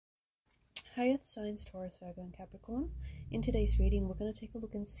Hi Earth signs Taurus, Virgo and Capricorn. In today's reading, we're going to take a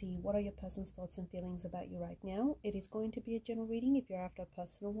look and see what are your person's thoughts and feelings about you right now. It is going to be a general reading. If you're after a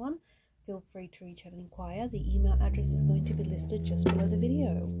personal one, feel free to reach out and inquire. The email address is going to be listed just below the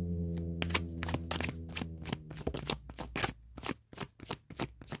video.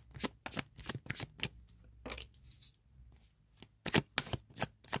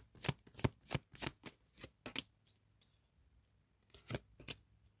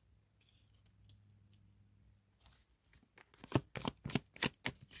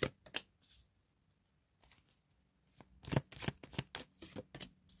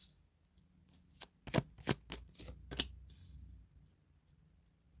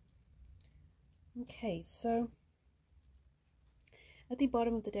 Okay, so at the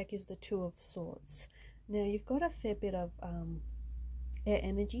bottom of the deck is the Two of Swords. Now you've got a fair bit of air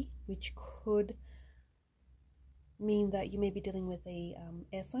energy, which could mean that you may be dealing with a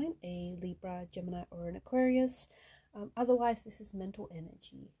air sign, a Libra, Gemini or an Aquarius. Otherwise, this is mental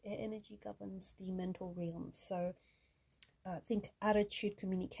energy. Air energy governs the mental realm. So think attitude,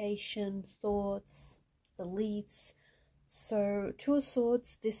 communication, thoughts, beliefs. So Two of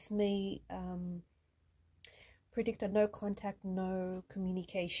Swords, this may predict a no contact, no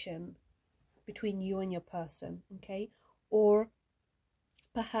communication between you and your person, okay? Or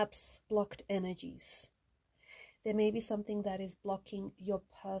perhaps blocked energies. There may be something that is blocking your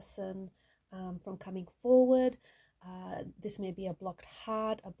person from coming forward. This may be a blocked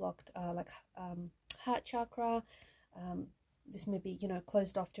heart, a blocked heart chakra. This may be,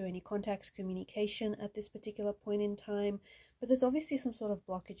 closed off to any contact, communication at this particular point in time. But there's obviously some sort of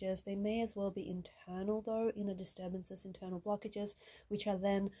blockages. They may as well be internal though, inner disturbances, internal blockages, which are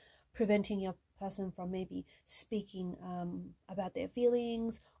then preventing your person from maybe speaking about their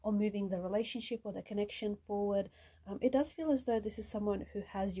feelings or moving the relationship or the connection forward. It does feel as though this is someone who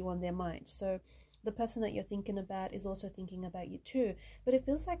has you on their mind. So the person that you're thinking about is also thinking about you too. But it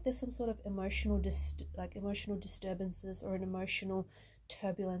feels like there's some sort of emotional disturbances or an emotional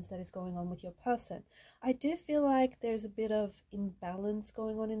turbulence that is going on with your person. I do feel like there's a bit of imbalance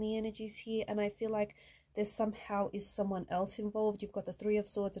going on in the energies here, and I feel like there's somehow is someone else involved. You've got the Three of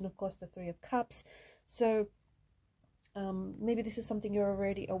Swords and of course the Three of Cups. So maybe this is something you're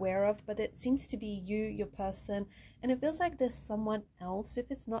already aware of, but it seems to be you, your person, and it feels like there's someone else. If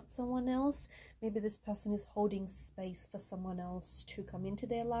it's not someone else, maybe this person is holding space for someone else to come into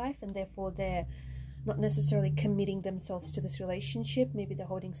their life, and therefore they're not necessarily committing themselves to this relationship. Maybe they're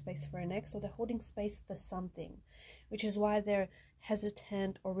holding space for an ex, or they're holding space for something, which is why they're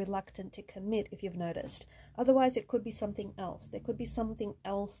hesitant or reluctant to commit, if you've noticed. Otherwise, it could be something else. There could be something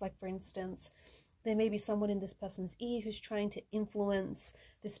else, like for instance, there may be someone in this person's ear who's trying to influence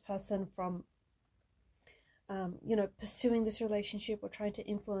this person from, pursuing this relationship, or trying to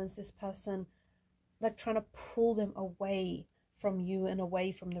influence this person, like trying to pull them away from you and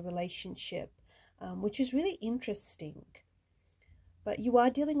away from the relationship, which is really interesting. But you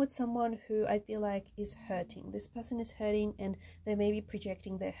are dealing with someone who I feel like is hurting. This person is hurting, and they may be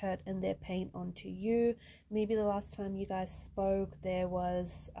projecting their hurt and their pain onto you. Maybe the last time you guys spoke, there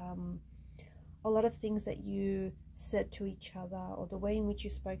was a lot of things that you said to each other, or the way in which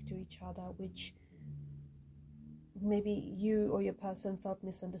you spoke to each other, which maybe you or your person felt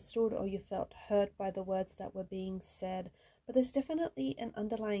misunderstood, or you felt hurt by the words that were being said. But there's definitely an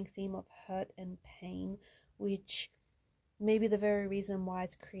underlying theme of hurt and pain, which may be the very reason why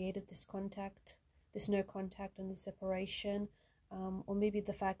it's created this contact, this no contact and this separation. Or maybe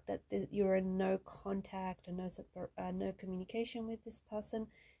the fact that you're in no contact and no communication with this person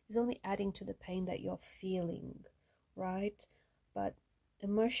is only adding to the pain that you're feeling, right? But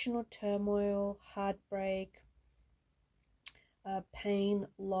emotional turmoil, heartbreak, pain,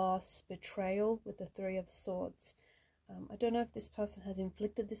 loss, betrayal with the Three of Swords. I don't know if this person has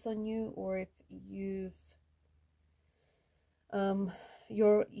inflicted this on you, or if you've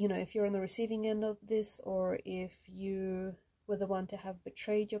if you're on the receiving end of this, or if you were the one to have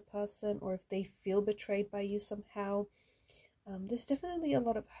betrayed your person, or if they feel betrayed by you somehow. There's definitely a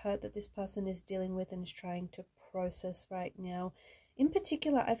lot of hurt that this person is dealing with and is trying to process right now. In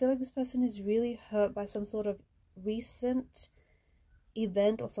particular, I feel like this person is really hurt by some sort of recent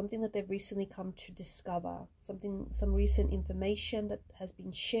event, or something that they've recently come to discover, some recent information that has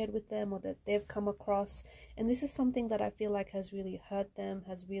been shared with them, or that they've come across. And this is something that I feel like has really hurt them,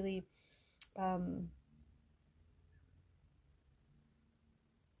 has really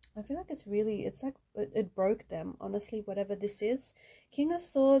I feel like it broke them, honestly, whatever this is. King of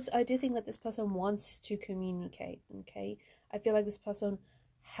Swords, I do think that this person wants to communicate, okay? I feel like this person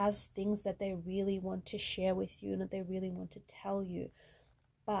has things that they really want to share with you and that they really want to tell you.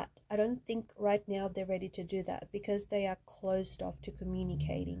 But I don't think right now they're ready to do that because they are closed off to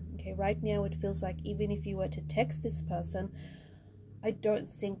communicating. Okay, right now it feels like even if you were to text this person, I don't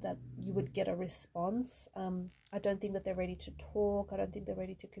think that you would get a response. I don't think that they're ready to talk. I don't think they're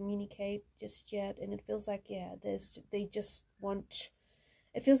ready to communicate just yet. And it feels like, yeah, they just want...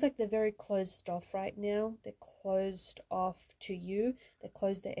 It feels like they're very closed off right now. They're closed off to you. They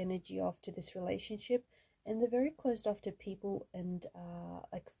close their energy off to this relationship. And they're very closed off to people and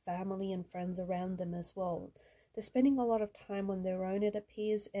like family and friends around them as well. They're spending a lot of time on their own, it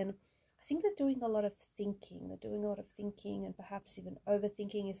appears. And I think they're doing a lot of thinking. They're doing a lot of thinking and perhaps even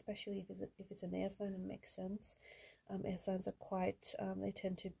overthinking, especially if it's an air sign, and makes sense. Air signs are quite... they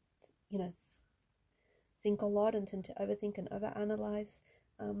tend to, you know, think a lot and tend to overthink and overanalyze.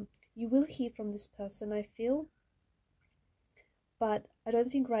 You will hear from this person, I feel, but I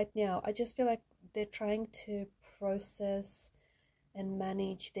don't think right now. I just feel like they're trying to process and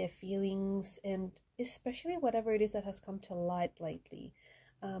manage their feelings, and especially whatever it is that has come to light lately.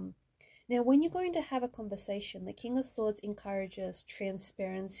 Now, when you're going to have a conversation, the King of Swords encourages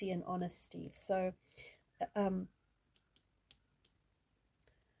transparency and honesty. So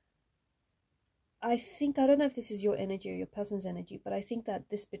I think, I don't know if this is your energy or your person's energy, but I think that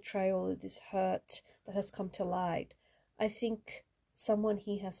this betrayal, this hurt that has come to light, I think someone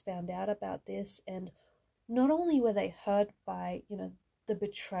here has found out about this, and not only were they hurt by, you know, the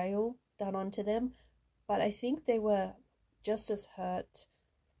betrayal done onto them, but I think they were just as hurt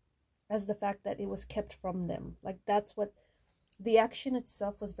as the fact that it was kept from them. Like, that's what... The action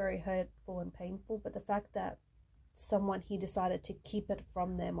itself was very hurtful and painful, but the fact that someone he decided to keep it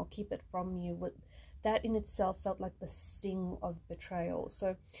from them or keep it from you, that in itself felt like the sting of betrayal.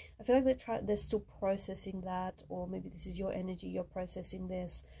 So I feel like they're still processing that, or maybe this is your energy, you're processing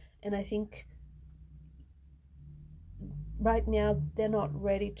this. And I think right now they're not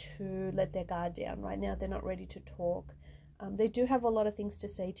ready to let their guard down. Right now they're not ready to talk. They do have a lot of things to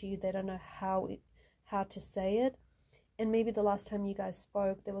say to you. They don't know how to say it. And maybe the last time you guys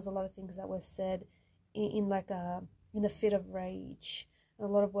spoke, there was a lot of things that were said in a fit of rage, and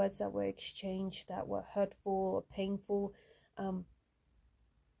a lot of words that were exchanged that were hurtful or painful.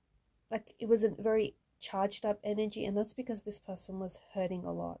 Like, it was a very charged up energy, and that's because this person was hurting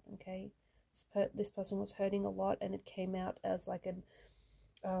a lot. Okay, this person was hurting a lot, and it came out as like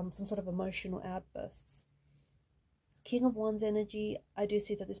some sort of emotional outbursts. King of Wands energy, I do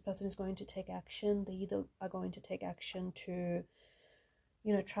see that this person is going to take action. They either are going to take action to,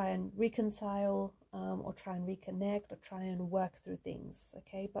 you know, try and reconcile, or try and reconnect, or try and work through things,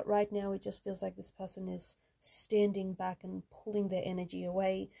 okay? But right now it just feels like this person is standing back and pulling their energy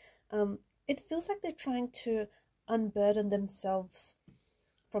away. It feels like they're trying to unburden themselves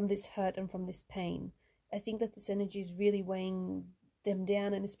from this hurt and from this pain. I think that this energy is really weighing them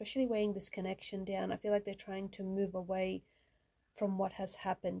down, and especially weighing this connection down. I feel like they're trying to move away from what has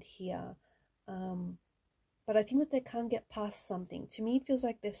happened here. But I think that they can't get past something. To me, it feels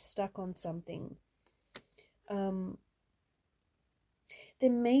like they're stuck on something. There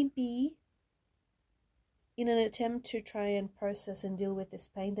may be, in an attempt to try and process and deal with this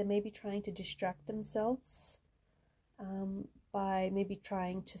pain, they may be trying to distract themselves by maybe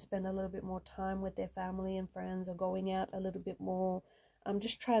trying to spend a little bit more time with their family and friends, or going out a little bit more,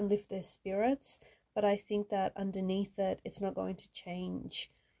 just try and lift their spirits. But I think that underneath it, it's not going to change,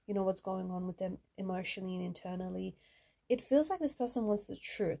 you know, what's going on with them emotionally and internally. It feels like this person wants the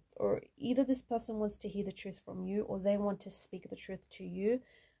truth, or either this person wants to hear the truth from you, or they want to speak the truth to you.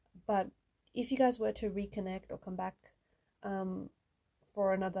 But if you guys were to reconnect or come back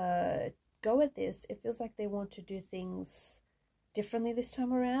for another go at this, it feels like they want to do things differently this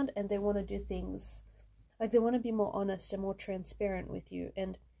time around, and they want to do things like, they want to be more honest and more transparent with you,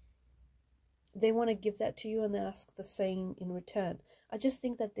 and they want to give that to you and ask the same in return. I just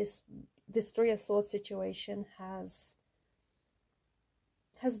think that this Three of Swords situation has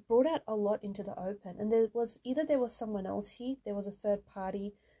brought out a lot into the open, and there was someone else here, there was a third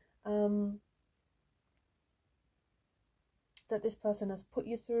party that this person has put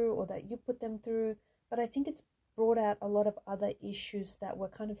you through, or that you put them through. But I think it's brought out a lot of other issues that were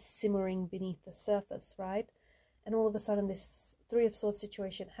kind of simmering beneath the surface, right? And all of a sudden this Three of Swords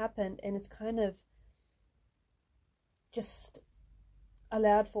situation happened, and it's kind of just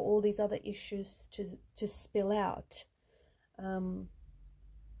allowed for all these other issues to spill out.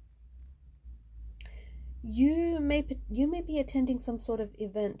 You may be attending some sort of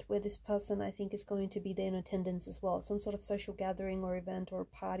event where this person, I think, is going to be there in attendance as well. Some sort of social gathering or event or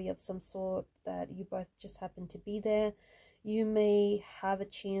party of some sort that you both just happen to be there. You may have a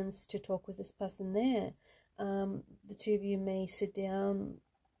chance to talk with this person there. The two of you may sit down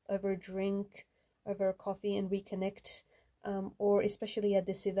over a drink, over a coffee, and reconnect, or especially at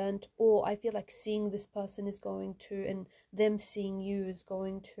this event. Or I feel like seeing this person is going to, and them seeing you is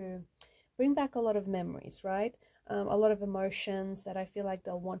going to bring back a lot of memories, right? A lot of emotions that I feel like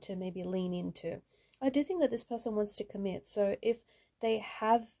they'll want to maybe lean into. I do think that this person wants to commit. So if they've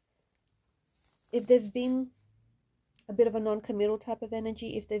been a bit of a non-committal type of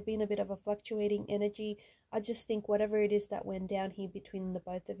energy, if they've been a bit of a fluctuating energy, I just think whatever it is that went down here between the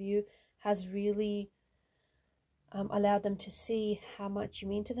both of you has really allowed them to see how much you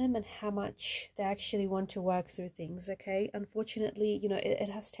mean to them and how much they actually want to work through things, okay? Unfortunately, you know, it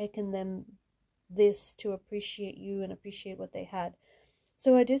has taken them this to appreciate you and appreciate what they had.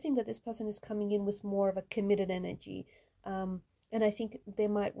 So I do think that this person is coming in with more of a committed energy, and I think they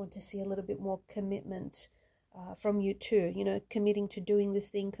might want to see a little bit more commitment from you too, you know, committing to doing this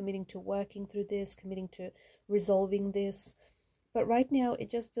thing, committing to working through this, committing to resolving this. But right now, it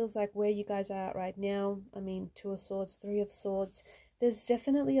just feels like where you guys are at right now, I mean, 2 of Swords, 3 of Swords, there's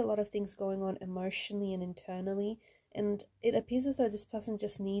definitely a lot of things going on emotionally and internally. And it appears as though this person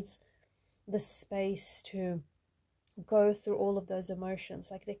just needs the space to go through all of those emotions.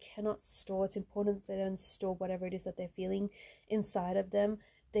 Like, they cannot store. It's important that they don't store whatever it is that they're feeling inside of them.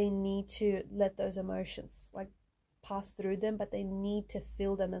 They need to let those emotions, like, pass through them, but they need to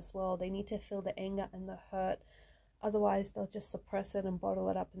feel them as well. They need to feel the anger and the hurt. Otherwise, they'll just suppress it and bottle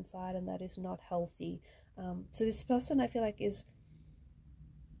it up inside, and that is not healthy. So this person, I feel like, is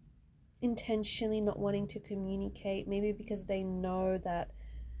intentionally not wanting to communicate, maybe because they know that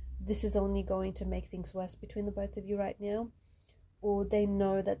this is only going to make things worse between the both of you right now. Or they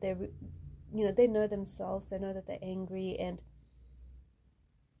know that they're, you know, they know themselves, they know that they're angry, and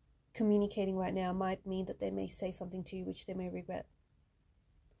communicating right now might mean that they may say something to you which they may regret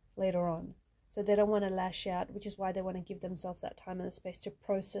later on. So they don't want to lash out, which is why they want to give themselves that time and the space to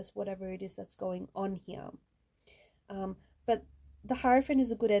process whatever it is that's going on here. But the Hierophant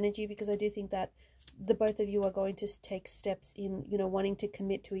is a good energy, because I do think that the both of you are going to take steps in, you know, wanting to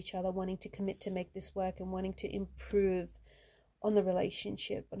commit to each other, wanting to commit to make this work, and wanting to improve on the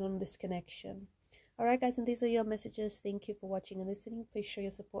relationship and on this connection. Alright guys, and these are your messages. Thank you for watching and listening. Please show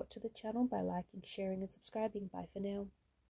your support to the channel by liking, sharing, and subscribing. Bye for now.